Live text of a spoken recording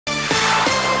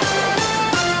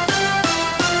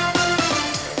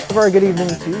A very good evening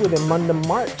to you with a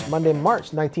Monday,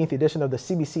 March 19th edition of the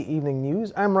CBC Evening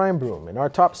News. I'm Ryan Broom. In our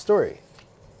top story,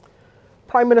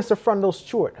 Prime Minister Frundle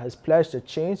Stewart has pledged to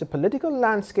change the political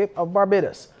landscape of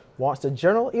Barbados once the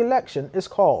general election is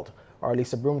called. Our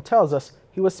Lisa Broom tells us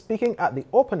he was speaking at the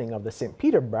opening of the St.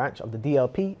 Peter branch of the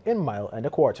DLP in Mile and a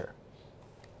Quarter.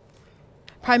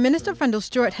 Prime Minister Frundle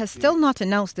Stewart has still not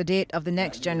announced the date of the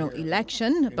next general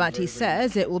election, but he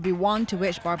says it will be one to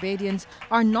which Barbadians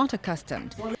are not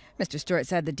accustomed. Mr. Stewart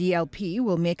said the DLP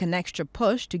will make an extra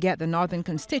push to get the northern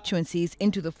constituencies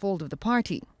into the fold of the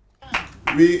party.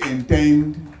 We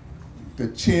intend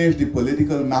to change the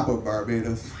political map of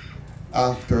Barbados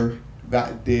after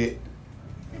that date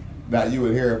that you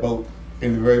will hear about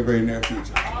in the very, very near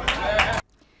future.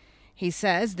 He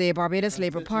says the Barbados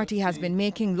Labour Party has been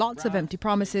making lots of empty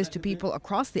promises to people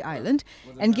across the island,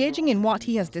 engaging in what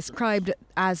he has described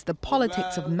as the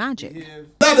politics of magic.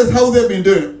 That is how they've been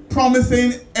doing it,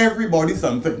 promising everybody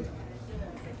something,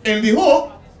 in the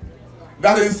hope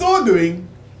that in so doing,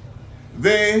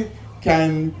 they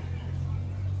can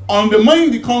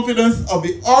undermine the confidence of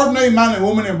the ordinary man and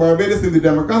woman in Barbados in the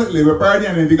Democratic Labour Party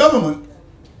and in the government,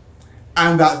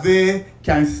 and that they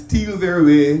can steal their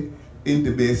way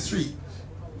into Bay Street.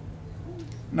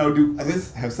 Now,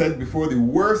 as I have said before, the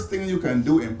worst thing you can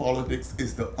do in politics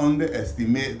is to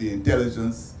underestimate the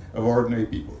intelligence of ordinary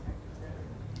people.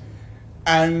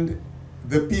 And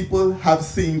the people have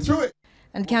seen through it.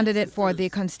 And candidate for the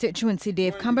constituency,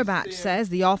 Dave Cumberbatch, says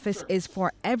the office is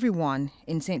for everyone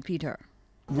in St. Peter.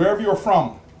 Wherever you're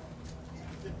from,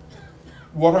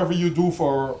 whatever you do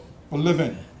for a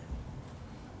living,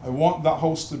 I want that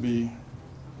house to be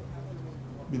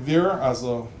there as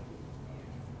a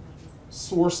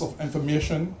source of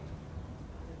information,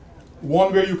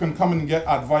 one where you can come and get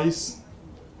advice,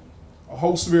 a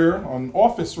house where, an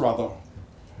office rather,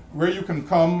 where you can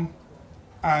come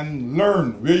and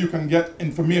learn, where you can get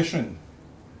information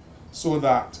so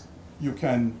that you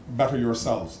can better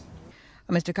yourselves.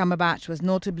 Mr. Cumberbatch was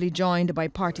notably joined by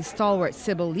party stalwart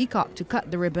Sybil Leacock to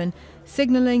cut the ribbon,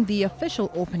 signalling the official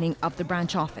opening of the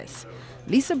branch office.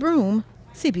 Lisa Broom,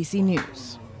 CBC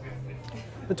News.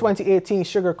 The 2018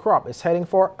 sugar crop is heading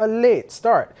for a late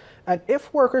start, and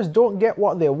if workers don't get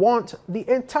what they want, the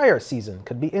entire season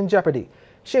could be in jeopardy.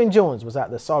 Shane Jones was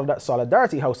at the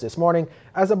Solidarity House this morning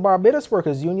as the Barbados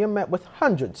Workers Union met with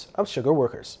hundreds of sugar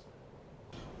workers.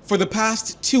 For the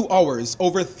past 2 hours,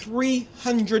 over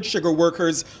 300 sugar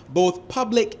workers, both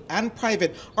public and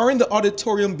private, are in the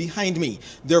auditorium behind me.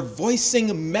 They're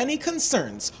voicing many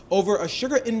concerns over a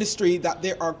sugar industry that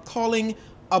they are calling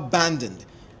abandoned.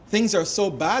 Things are so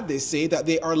bad, they say, that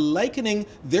they are likening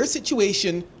their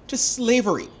situation to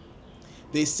slavery.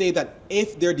 They say that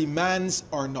if their demands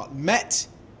are not met,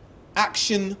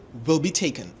 action will be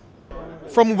taken.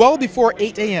 From well before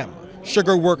 8 a.m.,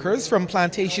 sugar workers from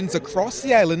plantations across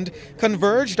the island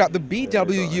converged at the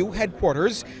BWU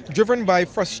headquarters, driven by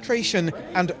frustration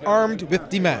and armed with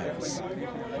demands.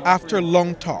 After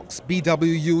long talks,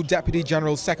 BWU Deputy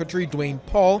General Secretary Dwayne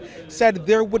Paul said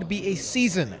there would be a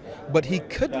season, but he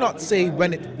could not say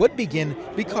when it would begin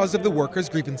because of the workers'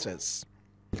 grievances.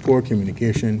 Poor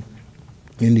communication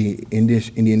in the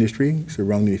industry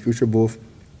surrounding the future, both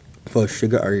for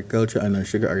sugar agriculture and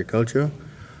non-sugar agriculture.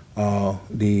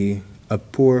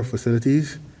 Poor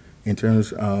facilities in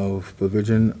terms of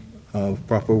provision of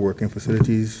proper working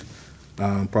facilities,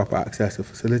 proper access to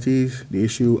facilities, the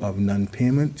issue of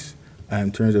non-payments.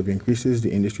 In terms of increases,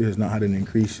 the industry has not had an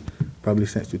increase probably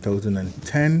since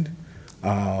 2010.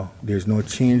 There's no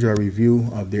change or review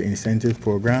of their incentive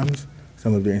programs.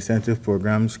 Some of their incentive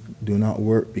programs do not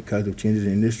work because of changes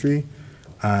in industry,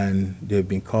 and they've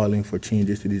been calling for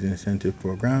changes to these incentive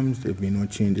programs. There have been no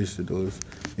changes to those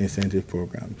incentive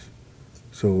programs.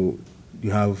 So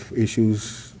you have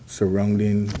issues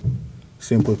surrounding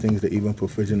simple things, the even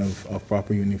provision of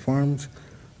proper uniforms,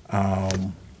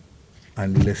 and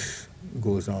the list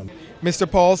goes on. Mr.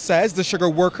 Paul says the sugar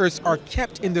workers are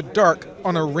kept in the dark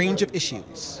on a range of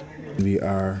issues. We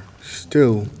are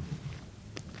still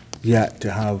yet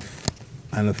to have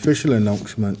an official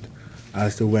announcement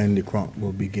as to when the crop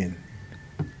will begin.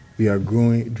 We are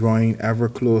drawing ever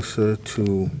closer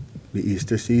to the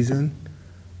Easter season,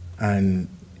 and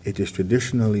it is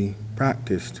traditionally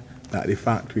practiced that the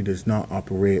factory does not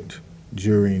operate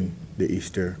during the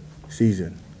Easter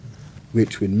season,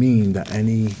 which would mean that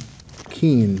any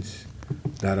canes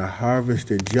that are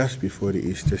harvested just before the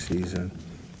Easter season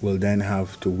will then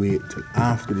have to wait till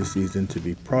after the season to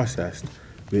be processed,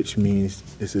 which means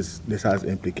this has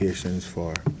implications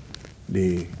for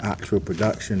the actual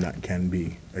production that can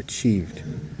be achieved.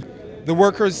 The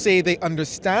workers say they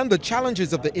understand the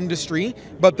challenges of the industry,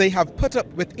 but they have put up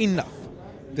with enough.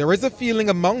 There is a feeling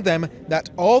among them that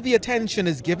all the attention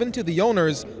is given to the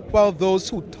owners while those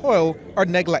who toil are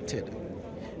neglected.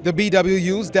 The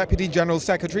BWU's Deputy General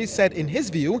Secretary said in his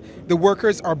view, the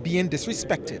workers are being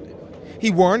disrespected.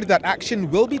 He warned that action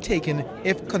will be taken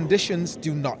if conditions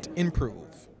do not improve.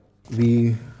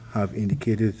 We have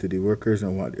indicated to the workers,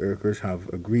 and what the workers have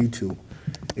agreed to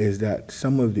is that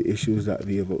some of the issues that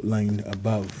we have outlined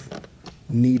above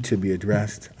need to be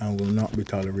addressed and will not be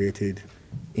tolerated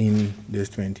in this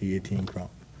 2018 crop.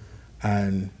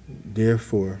 And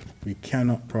therefore, we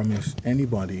cannot promise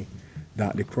anybody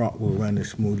that the crop will run as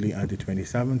smoothly as the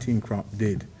 2017 crop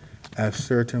did, as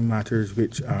certain matters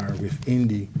which are within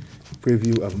the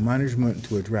purview of management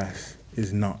to address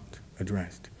is not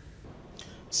addressed.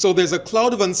 So there's a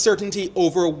cloud of uncertainty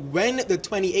over when the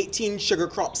 2018 sugar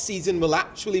crop season will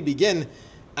actually begin,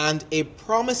 and a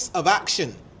promise of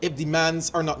action if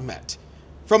demands are not met.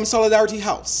 From Solidarity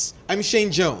House, I'm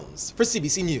Shane Jones for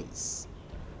CBC News.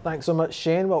 Thanks so much,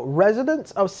 Shane. Well,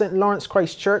 residents of St. Lawrence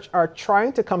Christ Church are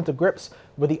trying to come to grips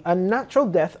with the unnatural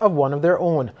death of one of their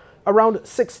own. Around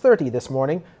 6:30 this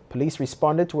morning, police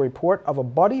responded to a report of a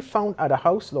body found at a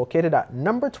house located at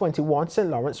number 21 St.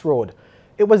 Lawrence Road.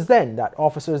 It was then that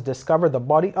officers discovered the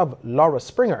body of Laura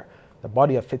Springer. The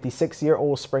body of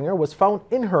 56-year-old Springer was found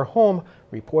in her home,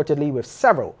 reportedly with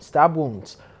several stab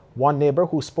wounds. One neighbor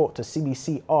who spoke to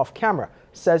CBC off camera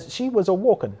says she was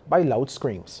awoken by loud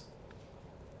screams.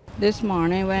 This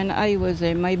morning when I was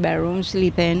in my bedroom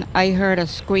sleeping, I heard a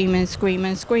screaming,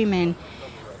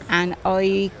 and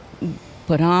I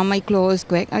put on my clothes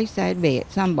quick. I said,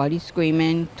 wait, somebody's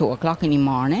screaming 2 o'clock in the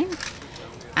morning.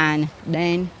 And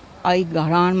then I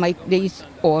got on these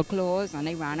old clothes and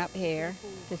I ran up here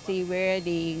to see where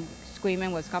the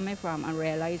screaming was coming from and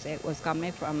realized it was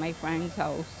coming from my friend's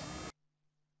house.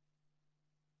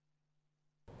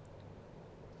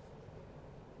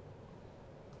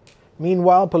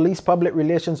 Meanwhile, Police Public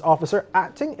Relations Officer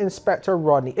Acting Inspector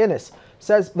Rodney Innes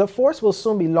says the force will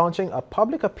soon be launching a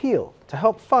public appeal to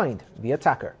help find the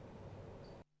attacker.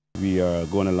 We are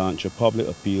going to launch a public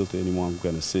appeal to anyone who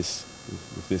can assist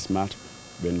with this matter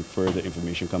when further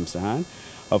information comes to hand.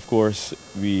 Of course,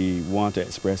 we want to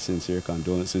express sincere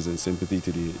condolences and sympathy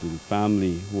to the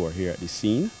family who are here at the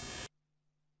scene.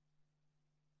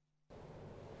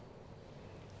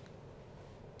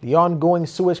 The ongoing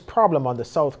sewage problem on the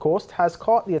south coast has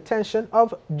caught the attention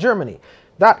of Germany.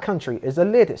 That country is the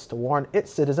latest to warn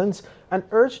its citizens and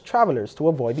urge travelers to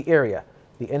avoid the area.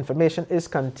 The information is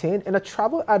contained in a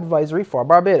travel advisory for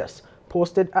Barbados,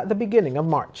 posted at the beginning of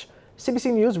March.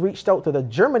 CBC News reached out to the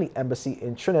Germany embassy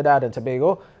in Trinidad and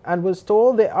Tobago and was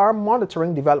told they are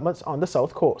monitoring developments on the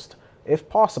south coast. If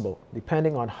possible,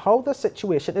 depending on how the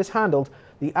situation is handled,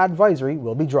 the advisory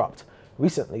will be dropped.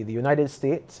 Recently, the United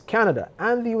States, Canada,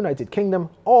 and the United Kingdom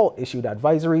all issued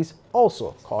advisories,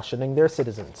 also cautioning their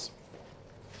citizens.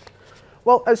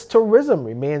 Well, as tourism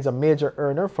remains a major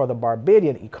earner for the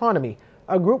Barbadian economy,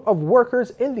 a group of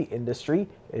workers in the industry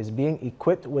is being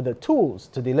equipped with the tools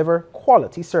to deliver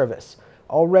quality service.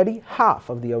 Already, half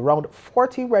of the around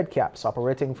 40 redcaps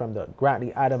operating from the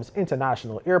Grantley Adams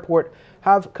International Airport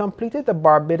have completed the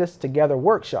Barbados Together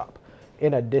workshop.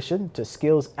 In addition to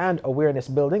skills and awareness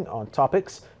building on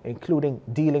topics including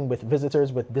dealing with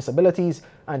visitors with disabilities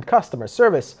and customer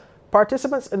service,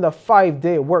 participants in the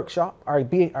 5-day workshop are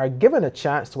given a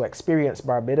chance to experience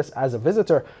Barbados as a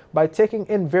visitor by taking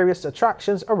in various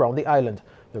attractions around the island.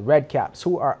 The Redcaps,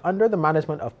 who are under the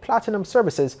management of Platinum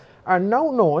Services, are now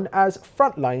known as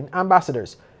Frontline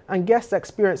Ambassadors. And Guest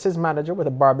Experiences Manager with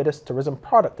the Barbados Tourism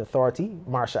Product Authority,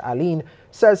 Marsha Aline,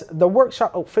 says the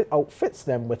workshop outfits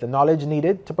them with the knowledge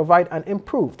needed to provide an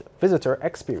improved visitor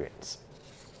experience.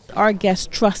 Our guests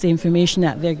trust the information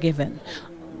that they're given.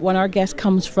 When our guest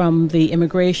comes from the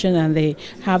immigration and they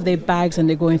have their bags and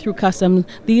they're going through customs,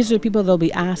 these are the people they'll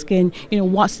be asking,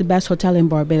 what's the best hotel in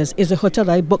Barbados? Is the hotel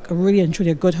that I book really and truly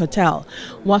a good hotel?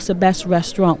 What's the best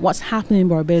restaurant? What's happening in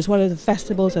Barbados? What are the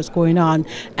festivals that's going on?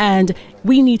 And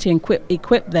we need to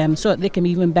equip them so that they can be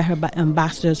even better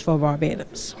ambassadors for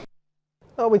Barbados.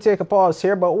 Well, we take a pause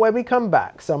here, but when we come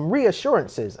back, some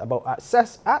reassurances about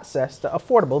access to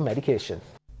affordable medication.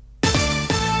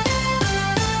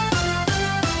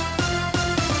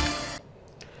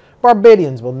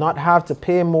 Barbadians will not have to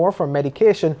pay more for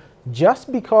medication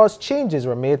just because changes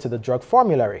were made to the drug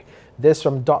formulary. This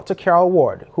from Dr. Carol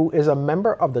Ward, who is a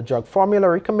member of the Drug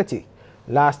Formulary Committee.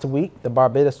 Last week, the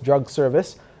Barbados Drug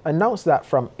Service announced that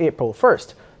from April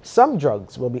 1st, some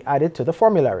drugs will be added to the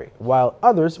formulary, while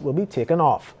others will be taken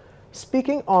off.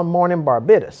 Speaking on Morning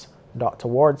Barbados, Dr.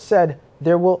 Ward said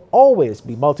there will always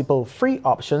be multiple free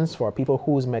options for people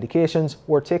whose medications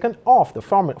were taken off the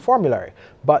formulary,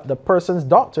 but the person's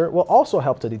doctor will also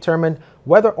help to determine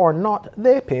whether or not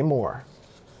they pay more.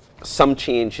 Some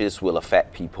changes will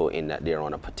affect people in that they're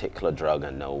on a particular drug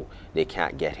and now they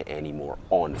can't get it anymore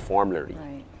on formulary.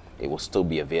 Right. It will still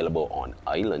be available on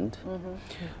island,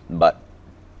 but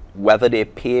whether they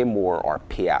pay more or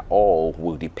pay at all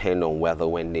will depend on whether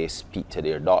when they speak to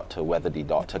their doctor, whether the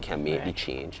doctor can make the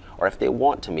change or if they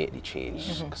want to make the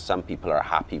change. 'Cause some people are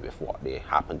happy with what they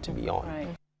happen to be on. Right.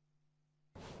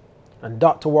 And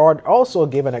Dr. Ward also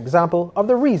gave an example of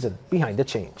the reason behind the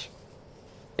change.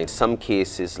 In some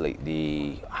cases, like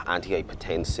the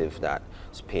antihypertensive that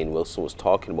Spain Wilson was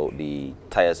talking about, the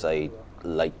thiazide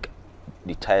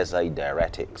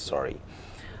diuretics,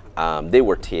 they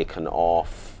were taken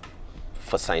off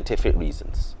for scientific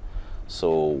reasons.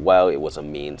 So while it was a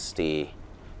mainstay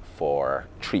for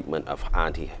treatment of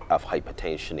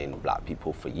hypertension in black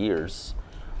people for years,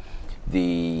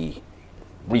 the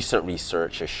recent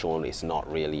research has shown it's not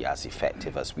really as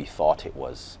effective as we thought it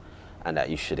was, and that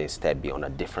you should instead be on a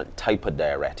different type of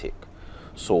diuretic.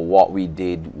 So what we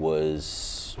did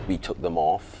was we took them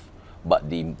off, but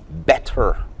the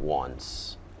better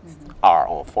ones are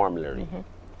on formulary.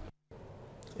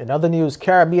 In other news,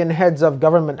 Caribbean heads of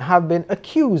government have been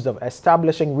accused of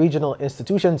establishing regional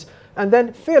institutions and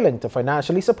then failing to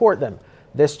financially support them.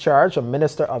 This charge from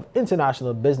Minister of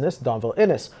International Business, Donville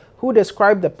Innes, who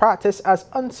described the practice as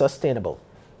unsustainable.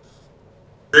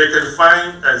 They can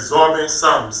find exorbitant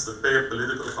sums to pay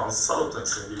political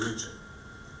consultants in the region.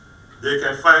 They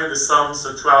can find the sums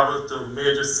to travel to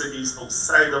major cities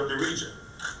outside of the region,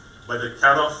 but they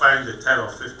cannot find the $10,000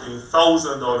 or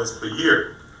 $15,000 per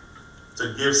year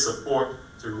to give support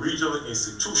to regional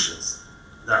institutions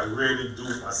that really do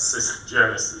assist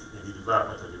generously in the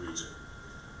development of the region.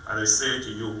 And I say to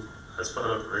you, as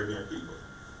fellow Caribbean people,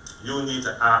 you need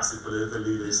to ask the political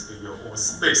leaders in your own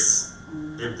space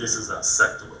if this is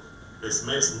acceptable. It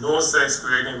makes no sense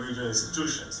creating regional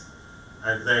institutions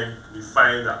and then we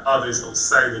find that others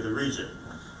outside of the region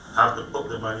have to put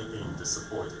the money in to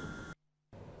support it.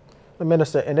 The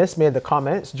Minister Innes made the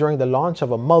comments during the launch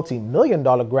of a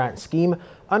multi-million-dollar grant scheme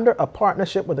under a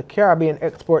partnership with the Caribbean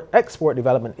Export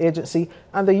Development Agency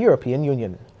and the European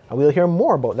Union. And we'll hear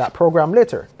more about that program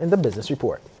later in the Business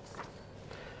Report.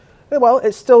 Well,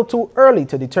 it's still too early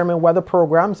to determine whether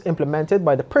programs implemented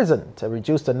by the prison to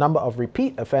reduce the number of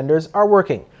repeat offenders are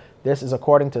working. This is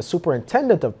according to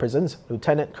Superintendent of Prisons,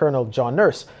 Lieutenant Colonel John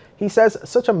Nurse. He says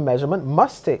such a measurement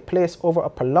must take place over a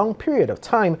prolonged period of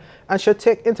time and should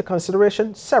take into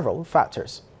consideration several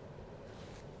factors.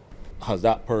 Has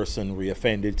that person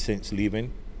reoffended since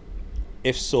leaving?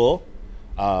 If so,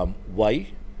 why?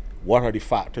 What are the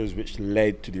factors which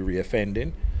led to the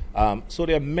reoffending? So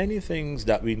there are many things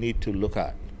that we need to look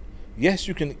at. Yes,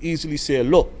 you can easily say,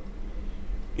 look,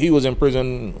 he was in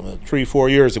prison 3-4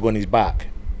 years ago and he's back.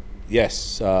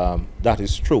 Yes, that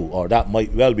is true, or that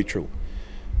might well be true.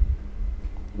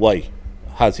 Why?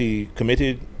 Has he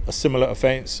committed a similar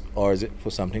offense, or is it for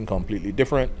something completely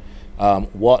different?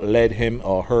 What led him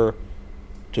or her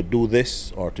to do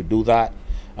this or to do that?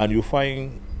 And you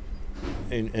find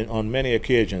on many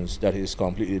occasions that is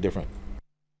completely different.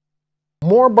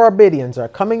 More Barbadians are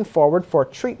coming forward for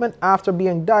treatment after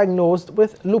being diagnosed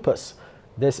with lupus.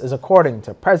 This is according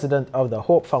to President of the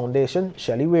Hope Foundation,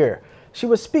 Shelley Weir. She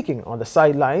was speaking on the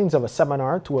sidelines of a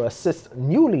seminar to assist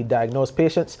newly diagnosed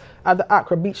patients at the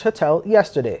Accra Beach Hotel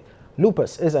yesterday.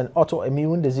 Lupus is an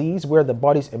autoimmune disease where the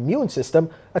body's immune system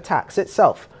attacks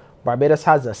itself. Barbados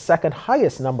has the second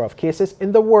highest number of cases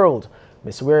in the world.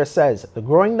 Ms. Weir says the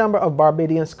growing number of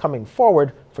Barbadians coming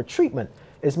forward for treatment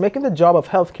is making the job of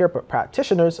healthcare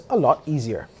practitioners a lot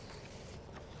easier.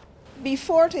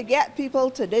 Before, to get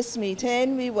people to this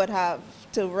meeting, we would have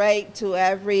to write to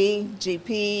every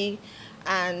GP,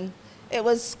 and it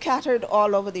was scattered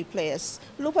all over the place.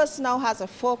 Lupus now has a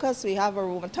focus. We have a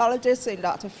rheumatologist in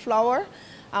Dr. Flower,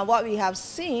 and what we have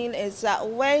seen is that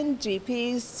when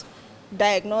GPs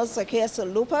diagnose a case of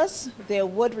lupus, they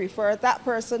would refer that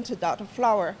person to Dr.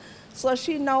 Flower. So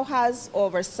she now has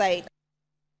oversight.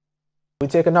 We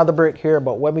take another break here,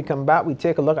 but when we come back, we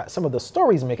take a look at some of the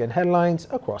stories making headlines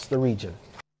across the region.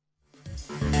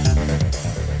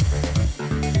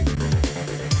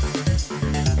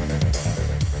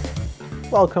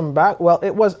 Welcome back. Well,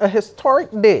 it was a historic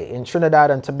day in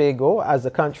Trinidad and Tobago as the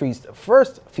country's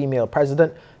first female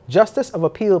president, Justice of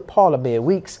Appeal Paula Mae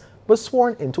Weeks, was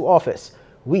sworn into office.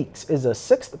 Weeks is the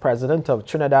 6th president of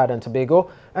Trinidad and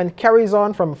Tobago and carries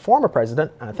on from former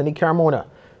President Anthony Carmona.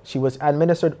 She was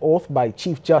administered oath by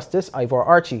Chief Justice Ivor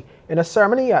Archie in a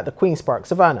ceremony at the Queen's Park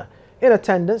Savannah. In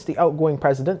attendance, the outgoing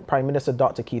president, Prime Minister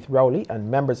Dr. Keith Rowley, and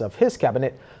members of his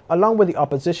cabinet, along with the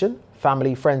opposition,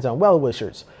 family, friends, and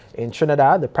well-wishers. In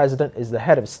Trinidad, the president is the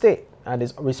head of state and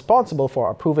is responsible for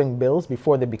approving bills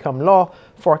before they become law,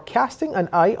 for casting an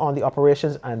eye on the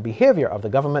operations and behavior of the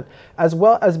government, as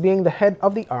well as being the head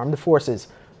of the armed forces.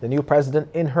 The new president,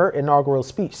 in her inaugural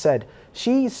speech, said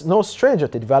she's no stranger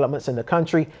to developments in the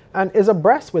country and is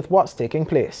abreast with what's taking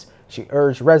place. She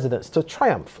urged residents to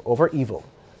triumph over evil.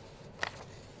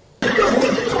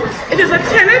 It is a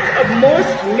tenet of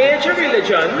most major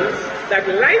religions that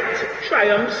light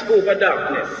triumphs over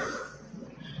darkness.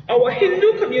 Our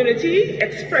Hindu community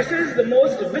expresses the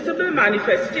most visible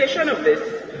manifestation of this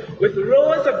with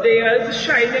rows of diyas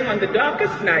shining on the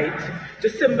darkest night to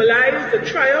symbolize the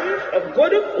triumph of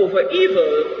good over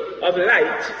evil, of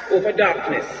light over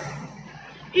darkness.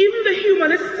 Even the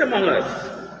humanists among us,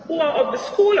 who are of the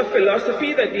school of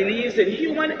philosophy that believes in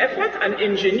human effort and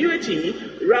ingenuity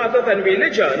rather than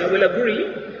religion, will agree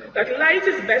that light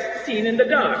is best seen in the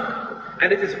dark,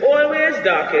 and it is always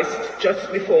darkest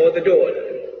just before the dawn.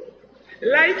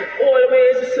 Light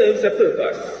always serves a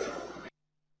purpose.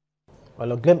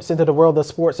 Well, a glimpse into the world of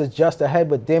sports is just ahead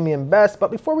with Damian Best,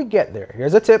 but before we get there,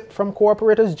 here's a tip from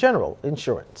Cooperators General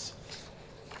Insurance.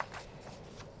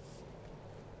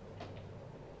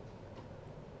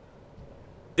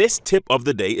 This tip of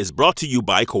the day is brought to you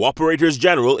by Cooperators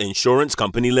General Insurance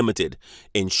Company Limited.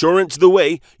 Insurance the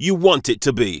way you want it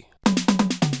to be.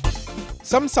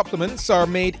 Some supplements are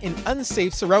made in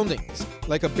unsafe surroundings,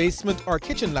 like a basement or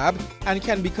kitchen lab, and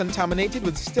can be contaminated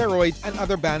with steroids and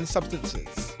other banned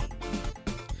substances.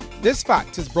 This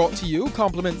fact is brought to you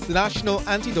compliments the National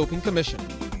Anti-Doping Commission.